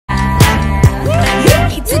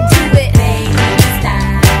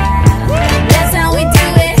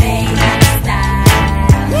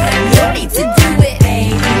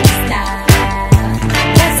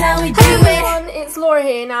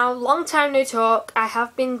Now, long time no talk. I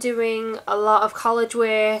have been doing a lot of college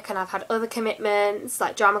work and I've had other commitments,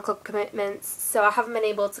 like drama club commitments, so I haven't been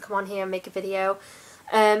able to come on here and make a video.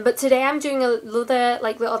 But today I'm doing another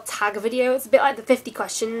little tag video. It's a bit like the 50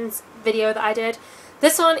 questions video that I did.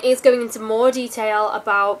 This one is going into more detail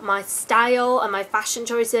about my style and my fashion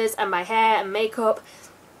choices and my hair and makeup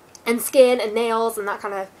and skin and nails and that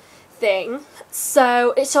kind of thing.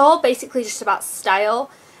 So it's all basically just about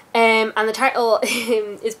style. And the title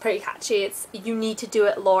is pretty catchy. It's "You Need to Do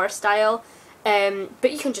It Laura Style,"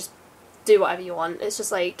 but you can just do whatever you want. It's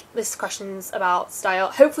just like this question's about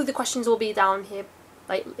style. Hopefully the questions will be down here,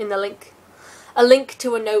 like in the link, a link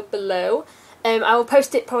to a note below. I will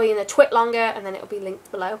post it probably in a twit longer and then it'll be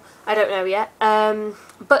linked below. I don't know yet.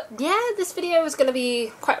 But yeah, this video is going to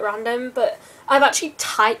be quite random, but I've actually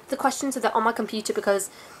typed the questions so they're on my computer because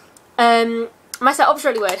my setup's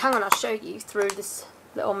really weird. Hang on, I'll show you through this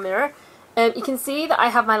little mirror. You can see that I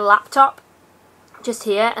have my laptop just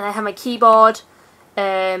here and I have my keyboard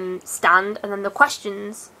stand, and then the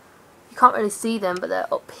questions, you can't really see them but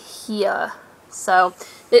they're up here. So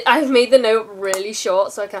I've made the note really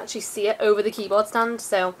short so I can actually see it over the keyboard stand.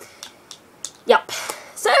 So yep,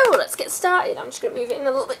 so let's get started. I'm just going to move it in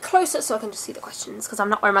a little bit closer so I can just see the questions because I'm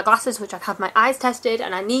not wearing my glasses, which I have my eyes tested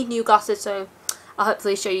and I need new glasses, so I'll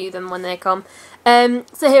hopefully show you them when they come.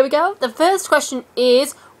 So here we go. The first question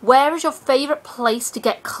is, where is your favourite place to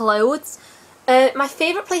get clothes? My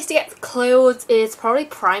favourite place to get clothes is probably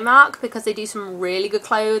Primark because they do some really good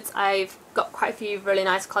clothes. I've got quite a few really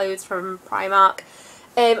nice clothes from Primark.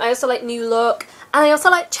 I also like New Look, and I also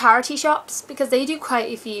like charity shops because they do quite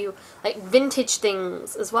a few like vintage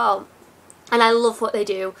things as well. And I love what they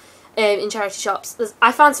do in charity shops.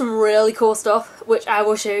 I found some really cool stuff which I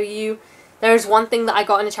will show you. There's one thing that I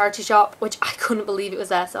got in a charity shop which I couldn't believe it was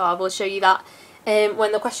there, so I will show you that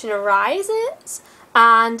when the question arises.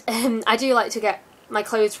 And I do like to get my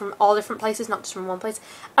clothes from all different places, not just from one place.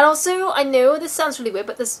 And also, I know this sounds really weird,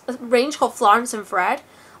 but there's a range called Florence and Fred.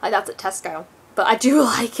 Like, that's at Tesco. But I do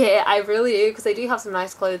like it, I really do, because they do have some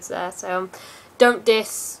nice clothes there. So don't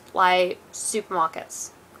diss, like,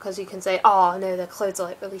 supermarkets. Because you can say, oh no, their clothes are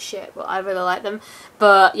like really shit, but I really like them.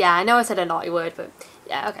 But yeah, I know I said a naughty word, but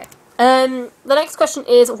yeah, okay. The next question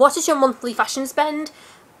is, what is your monthly fashion spend?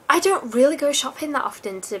 I don't really go shopping that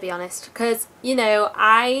often, to be honest, because, you know,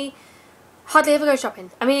 I hardly ever go shopping.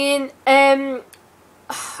 I mean, I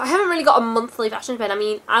haven't really got a monthly fashion spend. I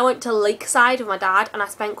mean, I went to Lakeside with my dad and I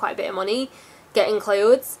spent quite a bit of money getting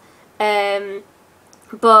clothes, but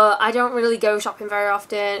I don't really go shopping very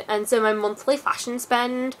often, and so my monthly fashion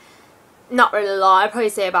spend, not really a lot. I'd probably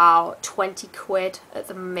say about 20 quid at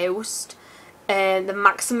the most. The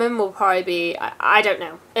maximum will probably be, I don't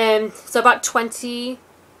know, so about 20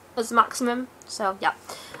 as the maximum, so yeah.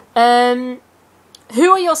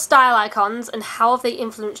 Who are your style icons and how have they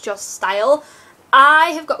influenced your style?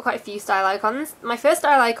 I have got quite a few style icons. My first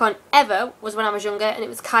style icon ever was when I was younger, and it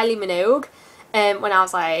was Kylie Minogue, when I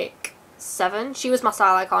was like 7. She was my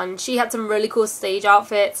style icon. She had some really cool stage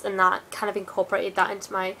outfits and that kind of incorporated that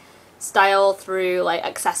into my style through like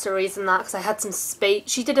accessories and that, because I had some space.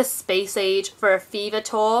 She did a Space Age for a Fever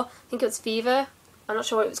tour. I think it was Fever. I'm not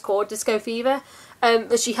sure what it was called, Disco Fever.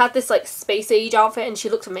 But she had this like Space Age outfit and she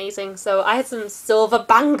looked amazing. So I had some silver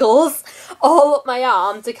bangles all up my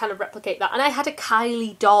arm to kind of replicate that. And I had a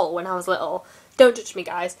Kylie doll when I was little. Don't judge me,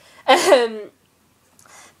 guys.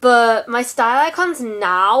 But my style icons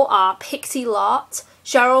now are Pixie Lott,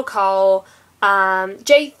 Cheryl Cole,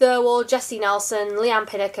 Jay Thirlwall, Jessie Nelson, Leanne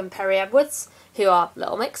Pinnock and Perry Edwards, who are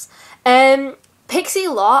Little Mix. Pixie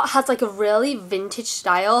Lott has like a really vintage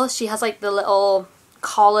style. She has like the little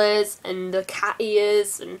collars and the cat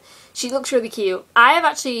ears and she looks really cute. I have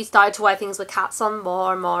actually started to wear things with cats on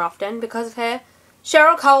more and more often because of her.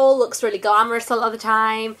 Cheryl Cole looks really glamorous a lot of the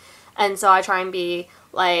time, and so I try and be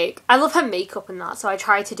like, I love her makeup and that, so I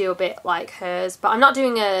try to do a bit like hers, but I'm not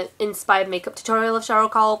doing a inspired makeup tutorial of Cheryl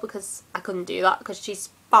Cole because I couldn't do that because she's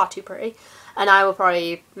far too pretty and I will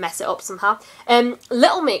probably mess it up somehow.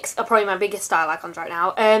 Little Mix are probably my biggest style icons right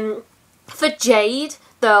now. For Jade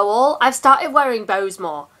Thirlwall, I've started wearing bows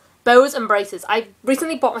more. Bows and braces. I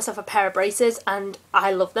recently bought myself a pair of braces and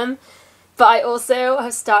I love them. But I also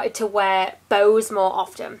have started to wear bows more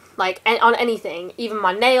often. Like on anything. Even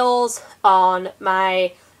my nails, on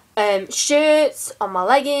my shirts, on my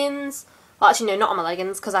leggings. Well, actually no, not on my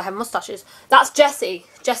leggings because I have moustaches. That's Jessie.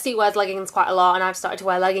 Jessie wears leggings quite a lot and I've started to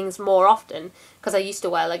wear leggings more often because I used to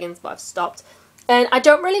wear leggings but I've stopped. And I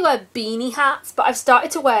don't really wear beanie hats, but I've started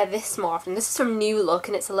to wear this more often. This is from New Look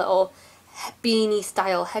and it's a little beanie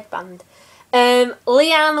style headband.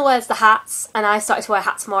 Leanne wears the hats and I started to wear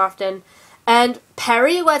hats more often. And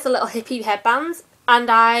Perry wears a little hippie headband, and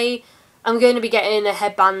I am going to be getting a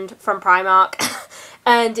headband from Primark.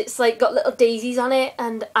 And it's like got little daisies on it,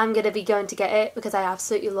 and I'm going to be going to get it because I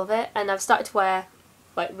absolutely love it. And I've started to wear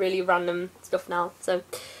like really random stuff now. So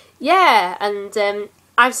yeah, and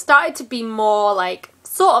I've started to be more like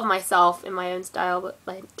sort of myself in my own style, but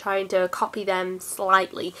like trying to copy them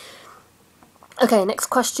slightly. Okay, next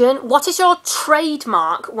question. What is your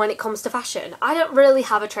trademark when it comes to fashion? I don't really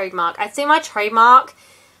have a trademark. I'd say my trademark...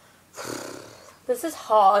 This is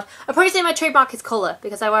hard. I'd probably say my trademark is colour,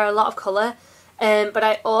 because I wear a lot of colour. But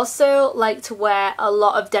I also like to wear a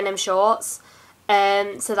lot of denim shorts.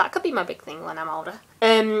 So that could be my big thing when I'm older.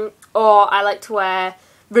 Or I like to wear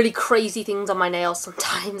really crazy things on my nails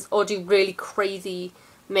sometimes. Or do really crazy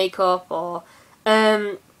makeup. Or...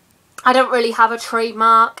 I don't really have a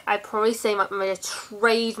trademark. I'd probably say my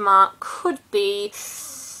trademark could be...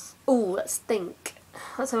 Ooh, let's think.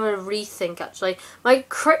 Let's have a rethink, actually. My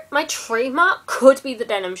trademark could be the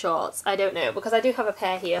denim shorts. I don't know, because I do have a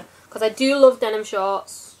pair here. Because I do love denim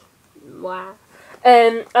shorts. Wow.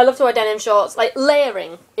 I love to wear denim shorts. Like,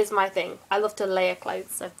 layering is my thing. I love to layer clothes.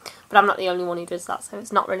 So. But I'm not the only one who does that, so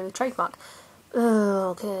it's not really a trademark.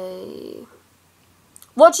 Okay.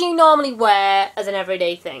 What do you normally wear as an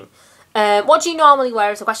everyday thing? What do you normally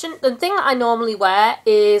wear is a question. The thing that I normally wear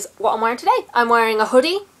is what I'm wearing today. I'm wearing a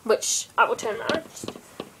hoodie, which I will turn around just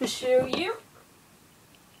to show you.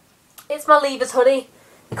 It's my Lever's hoodie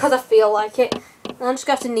because I feel like it. I'm just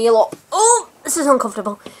going to have to kneel up. Oh, this is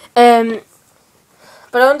uncomfortable. But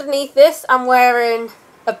underneath this, I'm wearing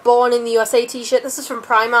a Born in the USA t-shirt. This is from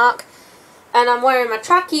Primark. And I'm wearing my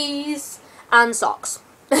trackies and socks.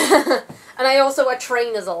 And I also wear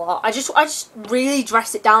trainers a lot. I just really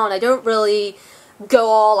dress it down. I don't really go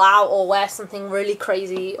all out or wear something really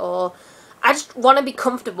crazy, or I just want to be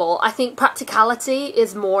comfortable. I think practicality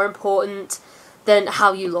is more important than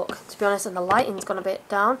how you look, to be honest. And the lighting's gone a bit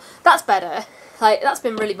down. That's better. Like, that's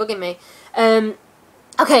been really bugging me.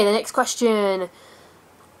 Okay, the next question.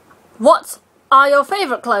 What are your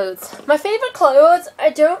favourite clothes? My favourite clothes, I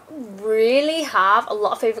don't really have a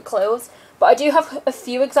lot of favourite clothes. But I do have a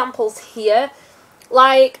few examples here.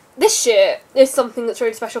 Like, this shirt is something that's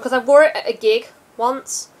really special because I wore it at a gig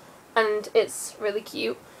once and it's really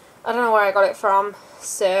cute. I don't know where I got it from,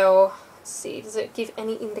 so let's see, does it give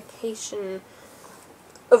any indication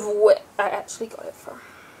of where I actually got it from?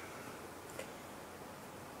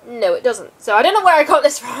 No, it doesn't. So I don't know where I got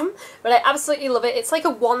this from, but I absolutely love it. It's like a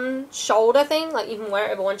one-shoulder thing, like you can wear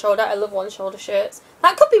it over one shoulder. I love one-shoulder shirts.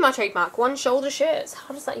 That could be my trademark, one-shoulder shirts.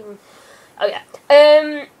 How does that even... Oh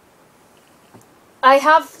yeah. I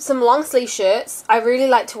have some long sleeve shirts. I really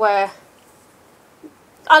like to wear...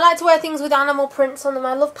 I like to wear things with animal prints on them.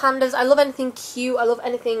 I love pandas. I love anything cute. I love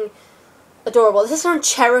anything adorable. This is from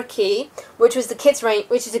Cherokee, which is a kids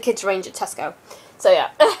range at Tesco. So yeah.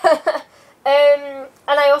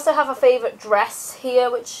 And I also have a favourite dress here,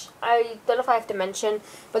 which I don't know if I have to mention,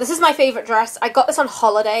 but this is my favourite dress. I got this on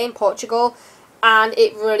holiday in Portugal, and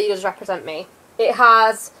it really does represent me. It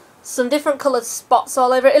has some different coloured spots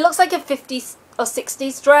all over it. It looks like a 50s or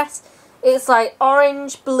 60s dress. It's like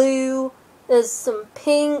orange, blue, there's some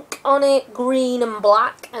pink on it, green and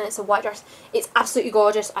black, and it's a white dress. It's absolutely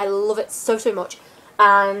gorgeous. I love it so, so much.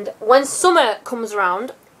 And when summer comes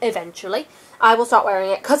around, eventually, I will start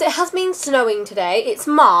wearing it, because it has been snowing today. It's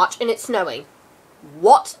March and it's snowing.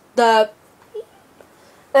 What the...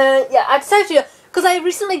 yeah, I decided to do it, because I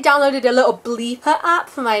recently downloaded a little bleeper app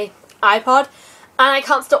for my iPod, and I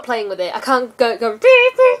can't stop playing with it. I can't go beep,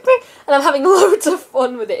 beep, beep, and I'm having loads of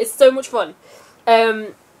fun with it. It's so much fun.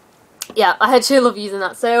 Yeah, I actually love using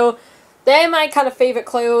that. So they're my kind of favourite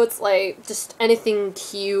clothes, like just anything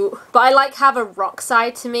cute. But I like have a rock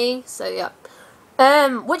side to me, so yeah.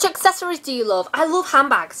 Which accessories do you love? I love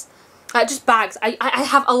handbags. Just bags. I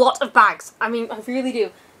have a lot of bags. I mean, I really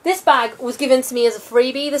do. This bag was given to me as a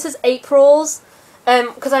freebie. This is April's,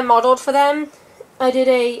 because I modelled for them. I did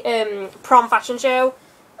a prom fashion show,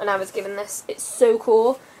 and I was given this. It's so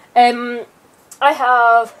cool. I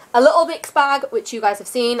have a little Mix bag, which you guys have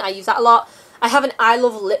seen. I use that a lot. I have an I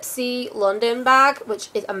Love Lipsy London bag, which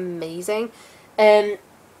is amazing. I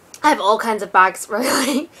have all kinds of bags,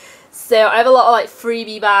 really. So I have a lot of like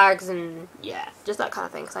freebie bags and yeah, just that kind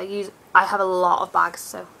of thing. Because I have a lot of bags.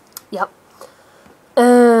 So, yep.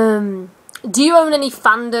 Do you own any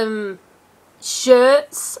fandom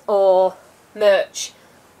shirts or merch?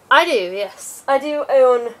 I do, yes. I do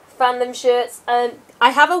own fandom shirts. I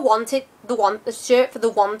have a the shirt for the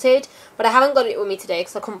Wanted, but I haven't got it with me today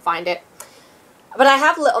because I couldn't find it. But I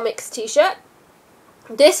have Little Mix t-shirt.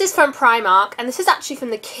 This is from Primark, and this is actually from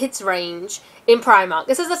the kids range in Primark.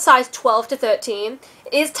 This is a size 12 to 13.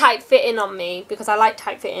 It is tight fitting on me because I like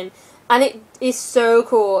tight fitting, and it is so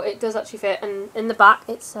cool. It does actually fit, and in the back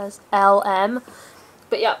it says LM.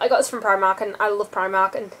 But yeah, I got this from Primark, and I love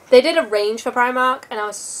Primark, and they did a range for Primark, and I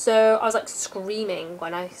was like screaming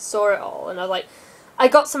when I saw it all, and I was like, I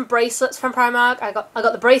got some bracelets from Primark. I got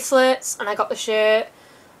the bracelets, and I got the shirt,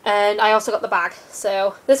 and I also got the bag.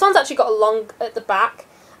 So this one's actually got a long at the back,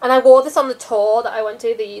 and I wore this on the tour that I went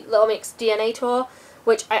to, the Little Mix DNA tour,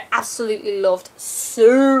 which I absolutely loved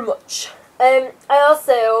so much. I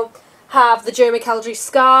also have the Joe McElderry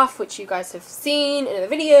scarf, which you guys have seen in a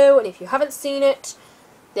video, and if you haven't seen it,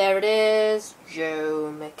 there it is,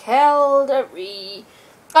 Joe McElderry.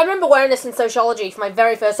 I remember wearing this in sociology for my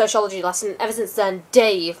very first sociology lesson. Ever since then,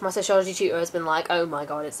 Dave, my sociology tutor, has been like, oh my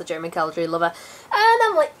god, it's the Joe McElderry lover. And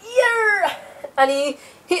I'm like, yeah! And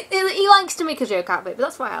he likes to make a joke out of it, but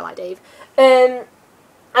that's why I like Dave. And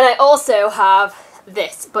I also have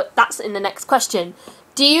this, but that's in the next question.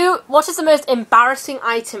 What is the most embarrassing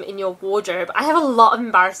item in your wardrobe? I have a lot of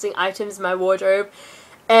embarrassing items in my wardrobe.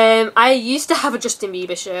 I used to have a Justin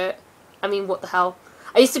Bieber shirt. I mean, what the hell?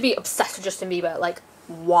 I used to be obsessed with Justin Bieber, like,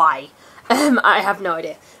 why? I have no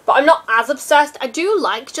idea. But I'm not as obsessed. I do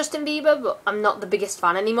like Justin Bieber, but I'm not the biggest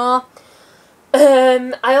fan anymore.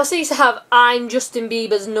 I also used to have I'm Justin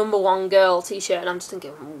Bieber's #1 girl t-shirt, and I'm just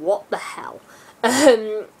thinking, what the hell?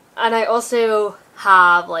 And I also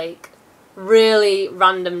have, like, really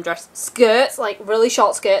random skirts, like really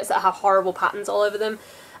short skirts that have horrible patterns all over them.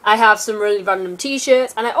 I have some really random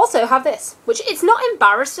t-shirts, and I also have this, which it's not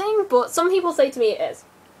embarrassing, but some people say to me it is.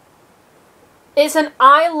 It's an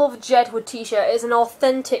I Love Jedward t-shirt. It's an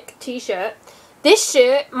authentic t-shirt. This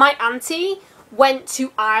shirt, my auntie went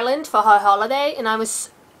to Ireland for her holiday, and I was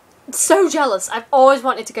so jealous. I've always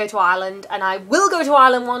wanted to go to Ireland, and I will go to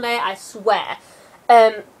Ireland one day, I swear.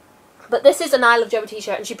 But this is an I Love Jedward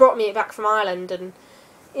t-shirt, and she brought me it back from Ireland, and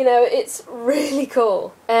you know, it's really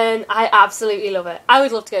cool, and I absolutely love it. I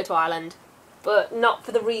would love to go to Ireland, but not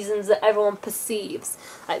for the reasons that everyone perceives,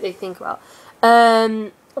 like they think about.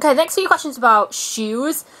 Okay, next few questions about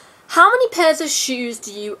shoes. How many pairs of shoes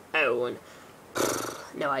do you own?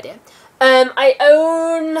 No idea. I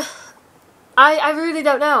really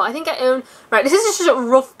don't know. I think I own, right, this is just a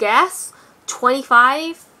rough guess,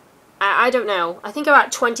 25? I don't know. I think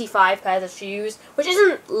about 25 pairs of shoes, which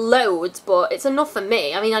isn't loads, but it's enough for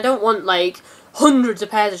me. I mean, I don't want, like, hundreds of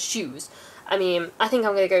pairs of shoes. I mean, I think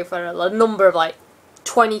I'm going to go for a number of, like,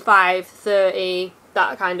 25, 30,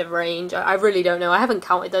 that kind of range. I really don't know. I haven't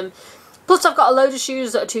counted them. Plus, I've got a load of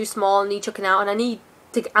shoes that are too small and need chucking out, and I'm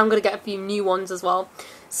going to get a few new ones as well.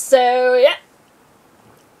 So, yeah.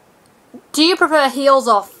 Do you prefer heels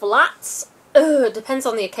or flats? Depends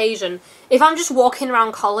on the occasion. If I'm just walking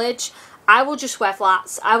around college, I will just wear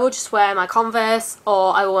flats. I will just wear my Converse,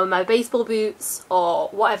 or I will wear my baseball boots, or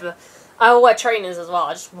whatever. I will wear trainers as well.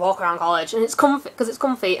 I just walk around college, and it's comfy because it's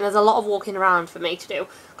comfy, and there's a lot of walking around for me to do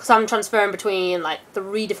because I'm transferring between like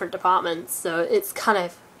 3 different departments, so it's kind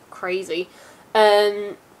of crazy.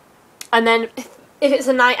 And then if it's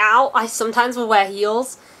a night out, I sometimes will wear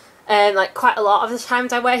heels, and like quite a lot of the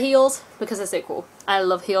times I wear heels because they're so cool. I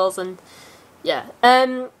love heels, and yeah.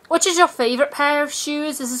 Which is your favourite pair of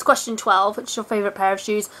shoes? This is question 12. Which is your favourite pair of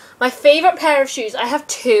shoes? My favourite pair of shoes, I have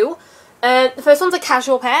 2. The first one's a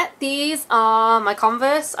casual pair. These are my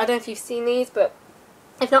Converse. I don't know if you've seen these, but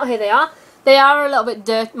if not, here they are. They are a little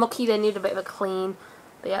bit mucky. They need a bit of a clean.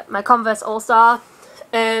 But yeah, my Converse All-Star.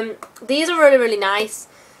 These are really, really nice.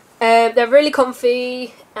 They're really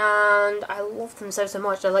comfy, and I love them so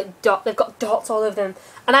much. They're like they've got dots all over them.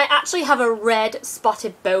 And I actually have a red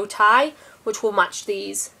spotted bow tie, which will match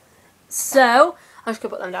these. So, I'm just going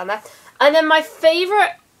to put them down there. And then my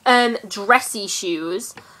favourite dressy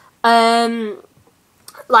shoes,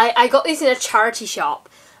 like I got these in a charity shop,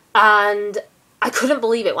 and I couldn't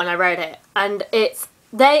believe it when I read it. And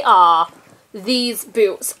they are these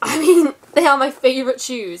boots. I mean, they are my favourite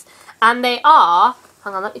shoes. And they are,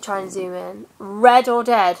 hang on, let me try and zoom in, Red or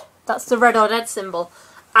Dead. That's the Red or Dead symbol.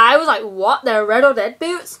 I was like, what? They're Red or Dead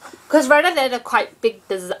boots? Because Red or Dead are quite big.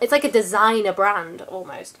 It's like a designer brand,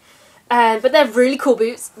 almost. But they're really cool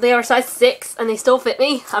boots. They are a size 6, and they still fit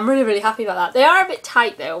me. I'm really, really happy about that. They are a bit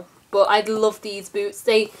tight, though. But I love these boots.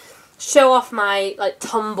 They show off my, like,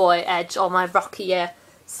 tomboy edge, or my rockier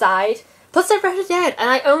side. Plus, they're Red or Dead. And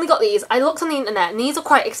I only got these. I looked on the internet, and these are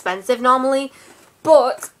quite expensive normally.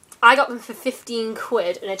 But I got them for 15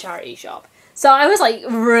 quid in a charity shop. So I was like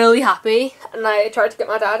really happy, and I tried to get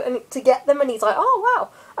my dad to get them, and he's like, oh wow,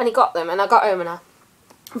 and he got them, and I got home and I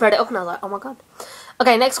read it up and I was like, oh my god.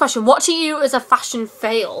 Okay, next question. What to you is a fashion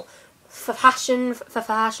fail? For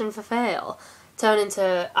fail. Turn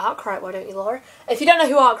into Arkwright, why don't you, Laura? If you don't know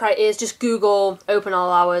who Arkwright is, just Google open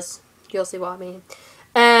all hours. You'll see what I mean.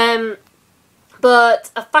 But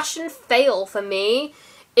a fashion fail for me,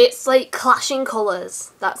 it's like clashing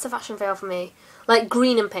colours. That's a fashion fail for me. Like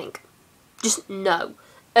green and pink. Just no.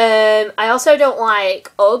 I also don't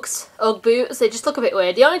like Uggs, Ugg boots. They just look a bit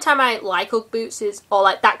weird. The only time I like Ugg boots is, or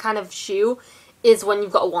like that kind of shoe, is when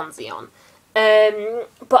you've got a onesie on.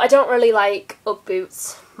 But I don't really like Ugg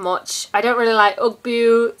boots much. I don't really like Ugg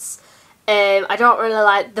boots. I don't really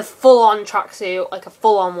like the full-on tracksuit, like a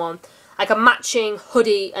full-on one. Like a matching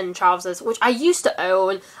hoodie and trousers, which I used to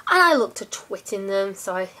own, and I look to twit in them,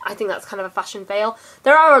 so I think that's kind of a fashion fail.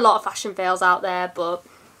 There are a lot of fashion fails out there, but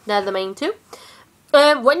they're the main two.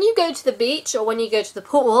 When you go to the beach or when you go to the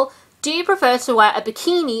pool, do you prefer to wear a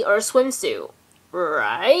bikini or a swimsuit?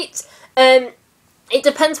 Right. It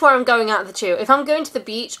depends where I'm going out of the two. If I'm going to the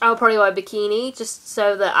beach, I'll probably wear a bikini just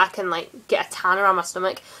so that I can like get a tan around my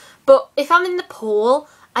stomach. But if I'm in the pool,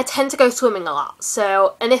 I tend to go swimming a lot.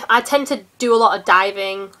 So, and if I tend to do a lot of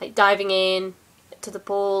diving, like diving in to the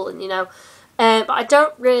pool, and you know. But I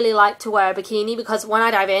don't really like to wear a bikini because when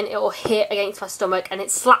I dive in, it will hit against my stomach and it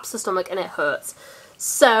slaps the stomach and it hurts.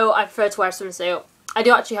 So I prefer to wear a swimsuit. I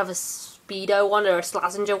do actually have a Speedo one or a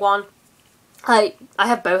Slazenger one. I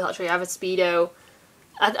have both actually. I have a Speedo.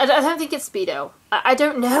 I don't think it's Speedo. I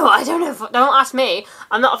don't know. Don't ask me.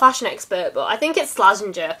 I'm not a fashion expert, but I think it's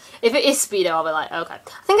Slazenger. If it is Speedo, I'll be like, okay.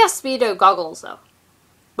 I think I have Speedo goggles though.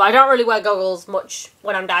 But I don't really wear goggles much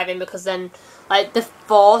when I'm diving because then, like, the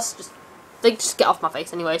force they just get off my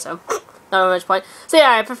face anyway, so not much point. So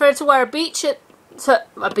yeah, I prefer to wear a beach at the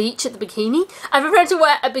bikini. I prefer to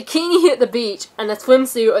wear a bikini at the beach and a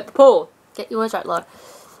swimsuit at the pool. Get your words right, Lord.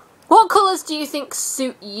 What colours do you think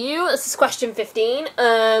suit you? This is question 15.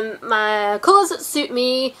 My colours that suit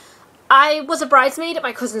me, I was a bridesmaid at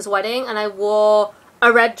my cousin's wedding and I wore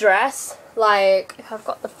a red dress. Like, if I've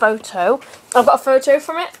got the photo. I've got a photo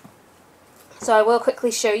from it. So I will quickly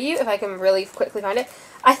show you if I can really quickly find it.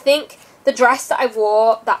 I think the dress that I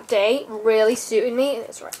wore that day really suited me.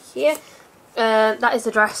 It's right here. That is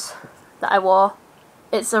the dress that I wore.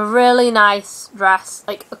 It's a really nice dress,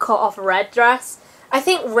 like a cut-off red dress. I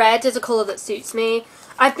think red is a colour that suits me.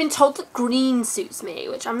 I've been told that green suits me,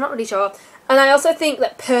 which I'm not really sure. And I also think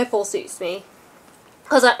that purple suits me.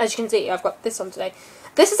 Because as you can see, I've got this on today.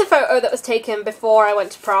 This is a photo that was taken before I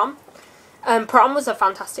went to prom. Prom was a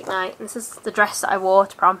fantastic night. This is the dress that I wore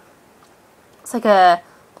to prom. It's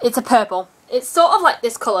a purple. It's sort of like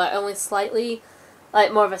this colour, only slightly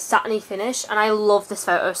like more of a satiny finish. And I love this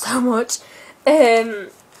photo so much.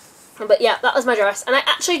 But yeah, that was my dress. And I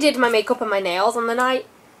actually did my makeup and my nails on the night.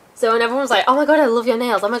 So when everyone was like, oh my god, I love your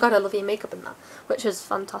nails. Oh my god, I love your makeup and that. Which was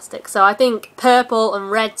fantastic. So I think purple and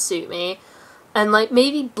red suit me. And like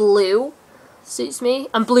maybe blue suits me.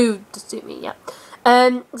 And blue does suit me, yeah.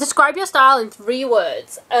 Describe your style in 3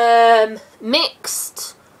 words.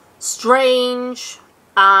 Mixed, strange,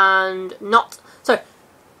 and not... Sorry.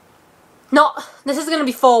 Not... This is going to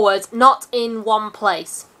be 4 words. Not in one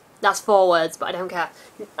place. That's 4 words, but I don't care.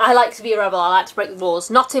 I like to be a rebel. I like to break the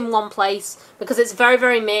rules. Not in one place, because it's very,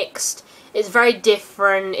 very mixed. It's very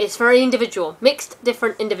different. It's very individual. Mixed,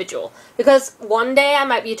 different, individual. Because one day I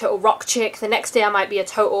might be a total rock chick. The next day I might be a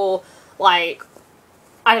total, like,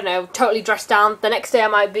 I don't know, totally dressed down. The next day I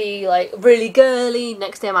might be, like, really girly.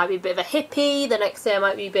 Next day I might be a bit of a hippie. The next day I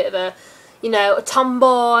might be a bit of a, you know, a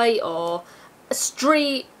tomboy or a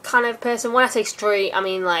street kind of person. When I say street, I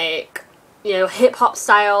mean, like, you know, hip-hop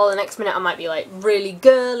style. The next minute I might be, like, really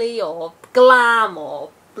girly or glam or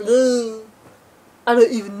blue. I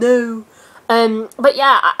don't even know. But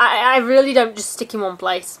yeah, I really don't just stick in one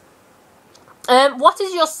place. What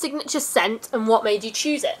is your signature scent and what made you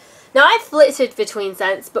choose it? Now, I've flitted between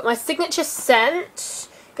scents, but my signature scent,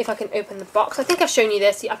 if I can open the box, I think I've shown you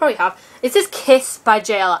this. I probably have. It says Kiss by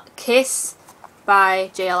JLS,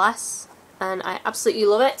 and I absolutely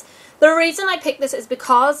love it. The reason I picked this is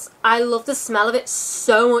because I love the smell of it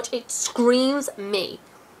so much. It screams me.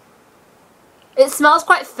 It smells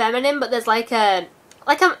quite feminine, but there's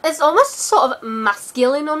it's almost sort of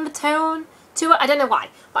masculine undertone to it. I don't know why,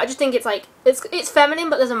 but I just think it's like, it's feminine,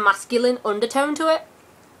 but there's a masculine undertone to it.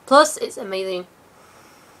 Plus, it's amazing.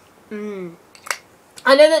 I know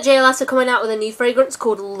that JLS are coming out with a new fragrance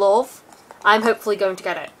called Love. I'm hopefully going to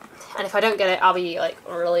get it. And if I don't get it, I'll be, like,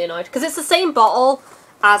 really annoyed. Because it's the same bottle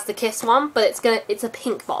as the Kiss one, but it's a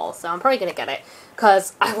pink bottle, so I'm probably going to get it.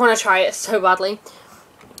 Because I want to try it so badly.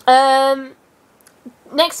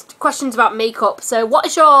 Next question's about makeup. So, what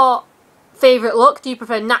is your favourite look? Do you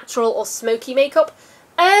prefer natural or smoky makeup?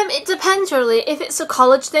 It depends really. If it's a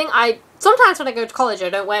college thing, sometimes when I go to college I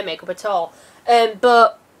don't wear makeup at all.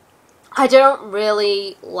 But I don't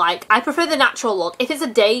really I prefer the natural look. If it's a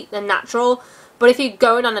date, then natural. But if you're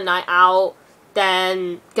going on a night out,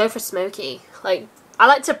 then go for smoky. I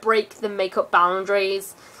like to break the makeup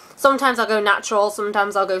boundaries. Sometimes I'll go natural,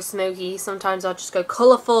 sometimes I'll go smoky, sometimes I'll just go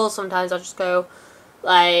colourful, sometimes I'll just go,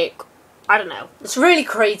 I don't know. It's really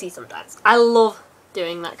crazy sometimes. I love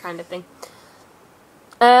doing that kind of thing.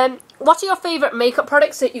 What are your favourite makeup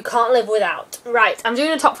products that you can't live without? Right, I'm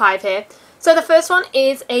doing a top 5 here. So the first one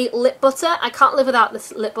is a lip butter. I can't live without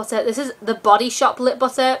this lip butter. This is the Body Shop lip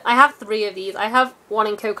butter. I have 3 of these. I have one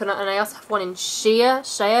in coconut and I also have one in shea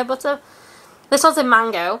butter. This one's in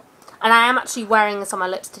mango. And I am actually wearing this on my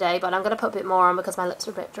lips today, but I'm going to put a bit more on because my lips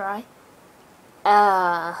are a bit dry.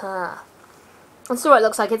 That's what it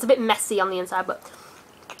looks like. It's a bit messy on the inside, but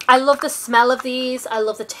I love the smell of these. I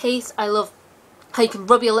love the taste. I love how you can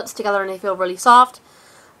rub your lips together and they feel really soft.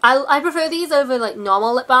 I prefer these over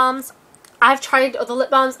normal lip balms. I've tried other lip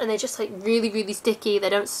balms and they're just really, really sticky. They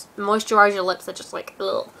don't moisturize your lips. They're just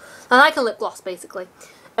ugh. I like a lip gloss basically.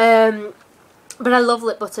 But I love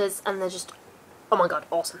lip butters and they're just, oh my god,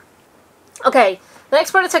 awesome. Okay, the next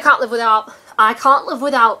product I can't live without. I can't live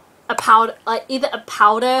without a powder, either a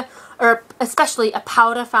powder or especially a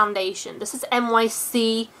powder foundation. This is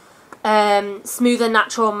NYC Smooth and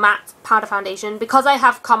Natural Matte Powder Foundation. Because I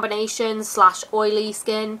have combination / oily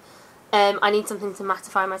skin, I need something to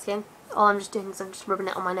mattify my skin. All I'm just doing is I'm just rubbing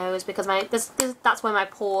it on my nose because that's where my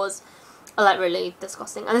pores are really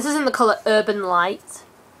disgusting. And this is in the colour Urban Light.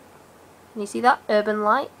 Can you see that? Urban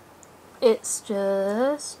Light. It's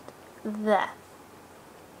just there.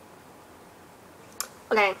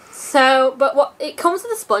 Okay, so, it comes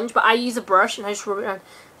with a sponge, but I use a brush and I just rub it around,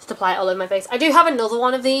 just apply it all over my face. I do have another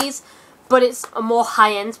one of these, but it's a more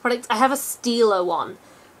high-end product. I have a Stila one,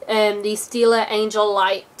 the Stila Angel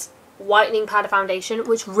Light Whitening Powder Foundation,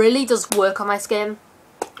 which really does work on my skin,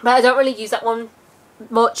 but I don't really use that one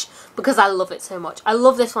much because I love it so much. I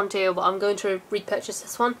love this one too, but I'm going to repurchase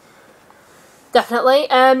this one. Definitely.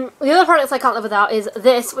 The other products I can't live without is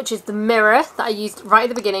this, which is the mirror that I used right at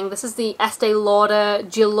the beginning. This is the Estee Lauder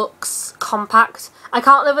Deluxe Compact. I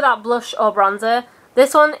can't live without blush or bronzer.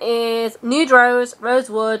 This one is Nude Rose,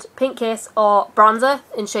 Rosewood, Pink Kiss, or bronzer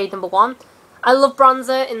in shade number 1. I love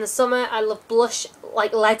bronzer in the summer. I love blush,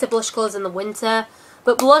 lighter blush colours in the winter.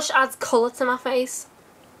 But blush adds colour to my face.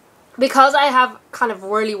 Because I have kind of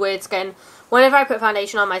really weird skin, whenever I put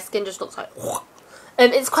foundation on, my skin just looks like...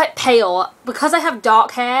 it's quite pale. Because I have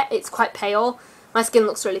dark hair, it's quite pale. My skin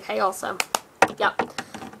looks really pale, so yeah.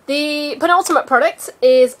 The penultimate product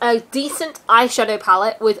is a decent eyeshadow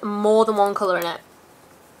palette with more than one colour in it.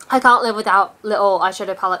 I can't live without little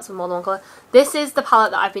eyeshadow palettes with more than one colour. This is the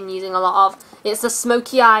palette that I've been using a lot of. It's the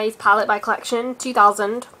Smoky Eyes palette by Collection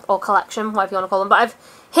 2000, or Collection, whatever you want to call them. But I've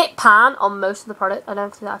hit pan on most of the product. I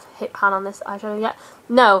don't think I've hit pan on this eyeshadow yet.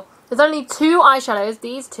 No. There's only 2 eyeshadows,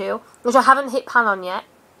 these 2, which I haven't hit pan on yet.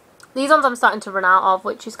 These ones I'm starting to run out of,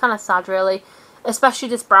 which is kind of sad really. Especially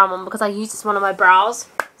this brown one, because I use this one on my brows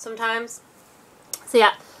sometimes. So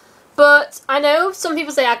yeah. But I know some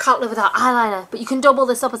people say I can't live without eyeliner, but you can double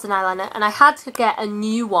this up as an eyeliner. And I had to get a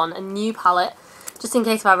new one, a new palette, just in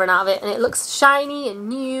case if I run out of it. And it looks shiny and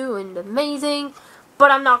new and amazing. But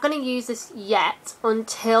I'm not going to use this yet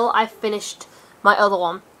until I've finished my other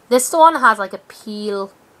one. This one has a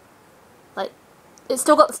peel... it's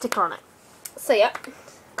still got the sticker on it. So yeah,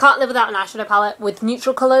 can't live without an eyeshadow palette with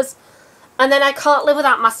neutral colours. And then I can't live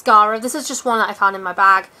without mascara. This is just one that I found in my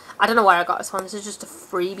bag. I don't know where I got this one. This is just a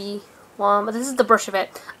freebie one, but this is the brush of it.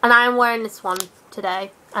 And I am wearing this one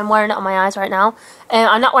today. I'm wearing it on my eyes right now.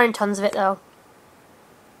 I'm not wearing tons of it though.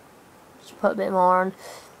 Just put a bit more on.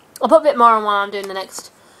 I'll put a bit more on while I'm doing the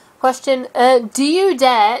next question. Do you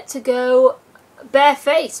dare to go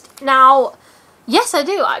barefaced? Now... yes, I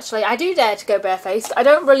do, actually. I do dare to go barefaced. I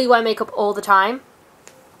don't really wear makeup all the time.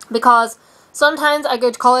 Because sometimes I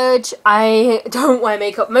go to college, I don't wear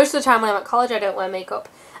makeup. Most of the time when I'm at college, I don't wear makeup.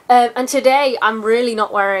 And today, I'm really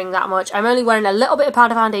not wearing that much. I'm only wearing a little bit of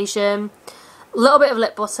powder foundation, a little bit of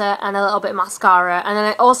lip butter, and a little bit of mascara. And then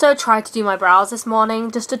I also tried to do my brows this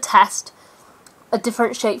morning, just to test a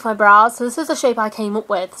different shape for my brows. So this is the shape I came up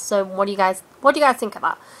with. So what do you guys think of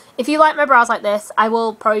that? If you like my brows like this, I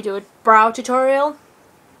will probably do a brow tutorial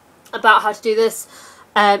about how to do this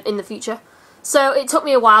in the future. So it took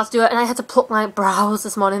me a while to do it, and I had to pluck my brows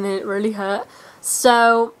this morning and it really hurt.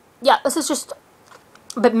 So yeah, this is just,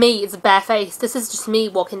 but me, it's barefaced. This is just me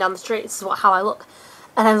walking down the street. This is how I look.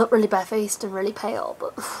 And I look really barefaced and really pale,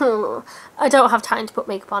 but I don't have time to put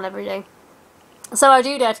makeup on every day. So I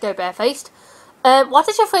do dare to go barefaced. What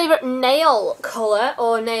is your favourite nail colour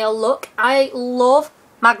or nail look? I love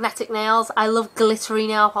magnetic nails. I love glittery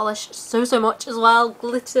nail polish so much as well.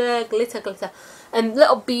 Glitter. And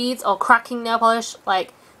little beads or cracking nail polish,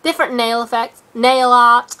 like different nail effects. Nail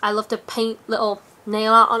art. I love to paint little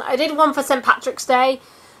nail art on. I did one for St. Patrick's Day,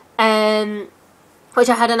 which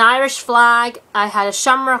I had an Irish flag. I had a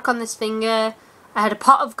shamrock on this finger. I had a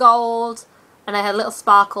pot of gold. And I had little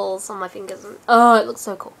sparkles on my fingers. And, oh, it looks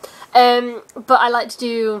so cool. But I like to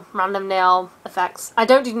do random nail effects. I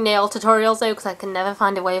don't do nail tutorials though, because I can never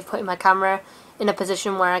find a way of putting my camera in a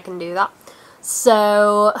position where I can do that.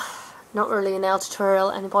 So, not really a nail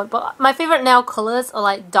tutorial at any point. But my favourite nail colours are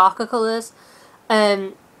like darker colours.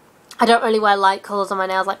 I don't really wear light colours on my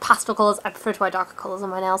nails, like pastel colours. I prefer to wear darker colours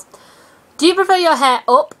on my nails. Do you prefer your hair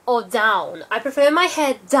up or down? I prefer my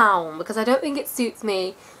hair down because I don't think it suits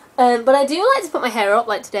me. But I do like to put my hair up,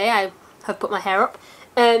 like today I have put my hair up.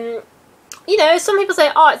 You know, some people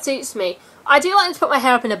say, oh, it suits me. I do like to put my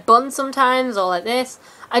hair up in a bun sometimes, or like this.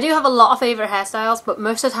 I do have a lot of favourite hairstyles, but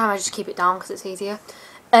most of the time I just keep it down because it's easier.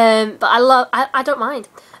 But I don't mind.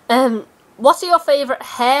 What are your favourite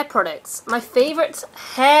hair products? My favourite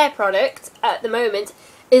hair product at the moment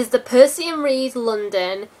is the Percy & Reed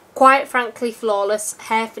London Quite Frankly Flawless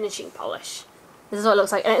Hair Finishing Polish. This is what it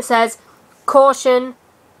looks like. And it says, caution,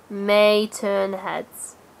 may turn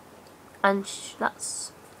heads, and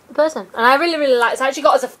that's the person. And I really like it. It's actually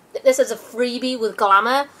got this as a freebie with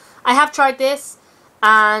Glamour. I have tried this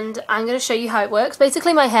and I'm going to show you how it works.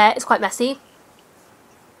 Basically my hair is quite messy,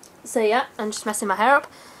 so yeah, I'm just messing my hair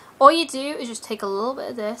up. All you do is just take a little bit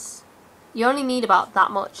of this. You only need about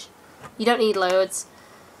that much. You don't need loads.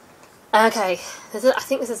 Okay, I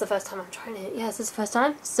think this is the first time I'm trying it. Yeah, this is the first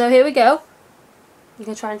time. So here we go. I'm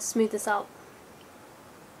going to try and smooth this out.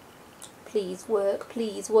 Please work,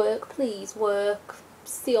 please work, please work.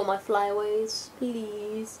 Steal my flyaways,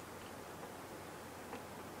 please.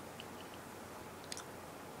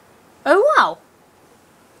 Oh wow!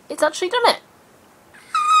 It's actually done it.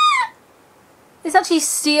 It's actually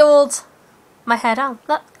sealed my hair down.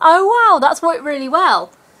 Oh wow, that's worked really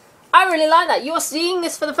well. I really like that. You're seeing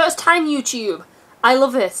this for the first time, YouTube. I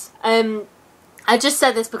love this. I just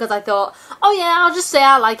said this because I thought, oh yeah, I'll just say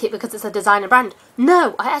I like it because it's a designer brand.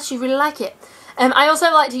 No, I actually really like it. I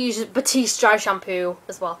also like to use Batiste dry shampoo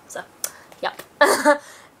as well, so, yep.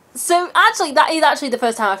 So, actually, that is actually the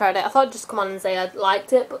first time I tried it. I thought I'd just come on and say I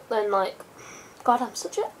liked it, but then, like, God, I'm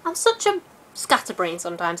such a scatterbrain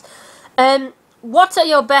sometimes. What are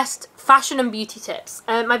your best fashion and beauty tips?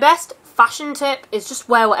 My best fashion tip is just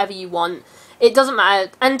wear whatever you want. It doesn't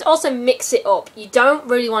matter. And also mix it up. You don't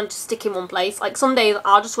really want to stick in one place. Like some days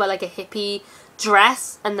I'll just wear like a hippie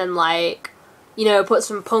dress and then like, you know, put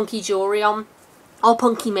some punky jewellery on. Or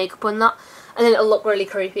punky makeup on that. And then it'll look really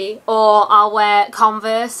creepy. Or I'll wear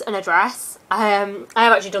Converse and a dress. I have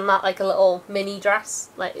actually done that, like a little mini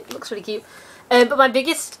dress. Like it looks really cute. But my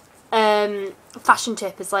biggest fashion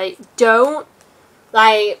tip is like, don't,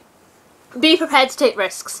 like, be prepared to take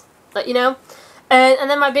risks. Like, you know. And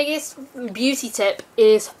then my biggest beauty tip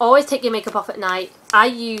is always take your makeup off at night. I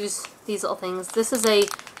use these little things. This is a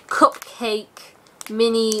cupcake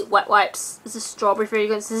mini wet wipes. This is strawberry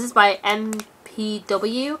fragrance. This is by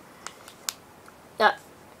MPW. Yeah,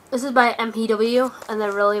 this is by MPW, and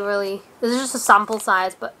they're really. This is just a sample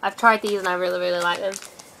size, but I've tried these and I really like them.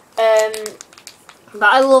 But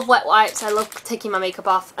I love wet wipes. I love taking my makeup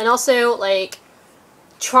off, and also like,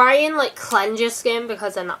 try and like cleanse your skin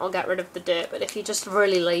because then that will get rid of the dirt. But if you're just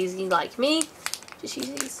really lazy like me, just use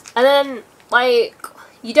these. And then like,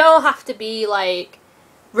 you don't have to be like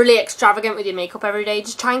really extravagant with your makeup every day.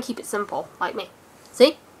 Just try and keep it simple like me.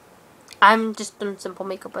 See? I'm just doing simple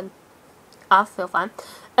makeup and I feel fine.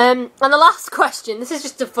 And the last question, this is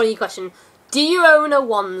just a funny question. Do you own a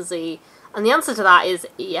onesie? And the answer to that is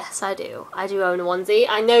yes, I do. I do own a onesie.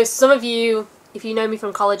 I know some of you, if you know me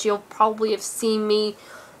from college, you'll probably have seen me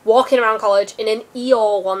walking around college in an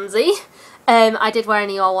Eeyore onesie. I did wear an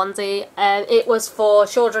Eeyore onesie. It was for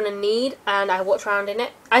children in need, and I walked around in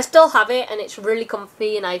it. I still have it, and it's really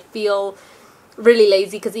comfy, and I feel really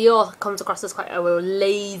lazy, because Eeyore comes across as quite a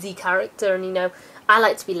lazy character, and, you know, I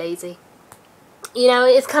like to be lazy. You know,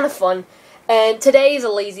 it's kind of fun. Today is a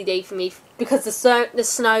lazy day for me, because the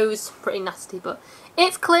snow's pretty nasty, but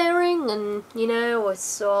it's clearing, and, you know,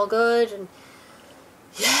 it's all good, and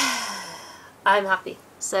yeah, I'm happy.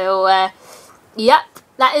 So, yep,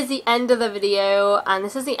 that is the end of the video, and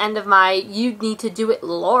this is the end of my You Need to Do It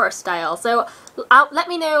Laura style. So, let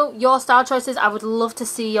me know your style choices. I would love to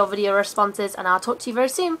see your video responses, and I'll talk to you very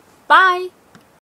soon. Bye!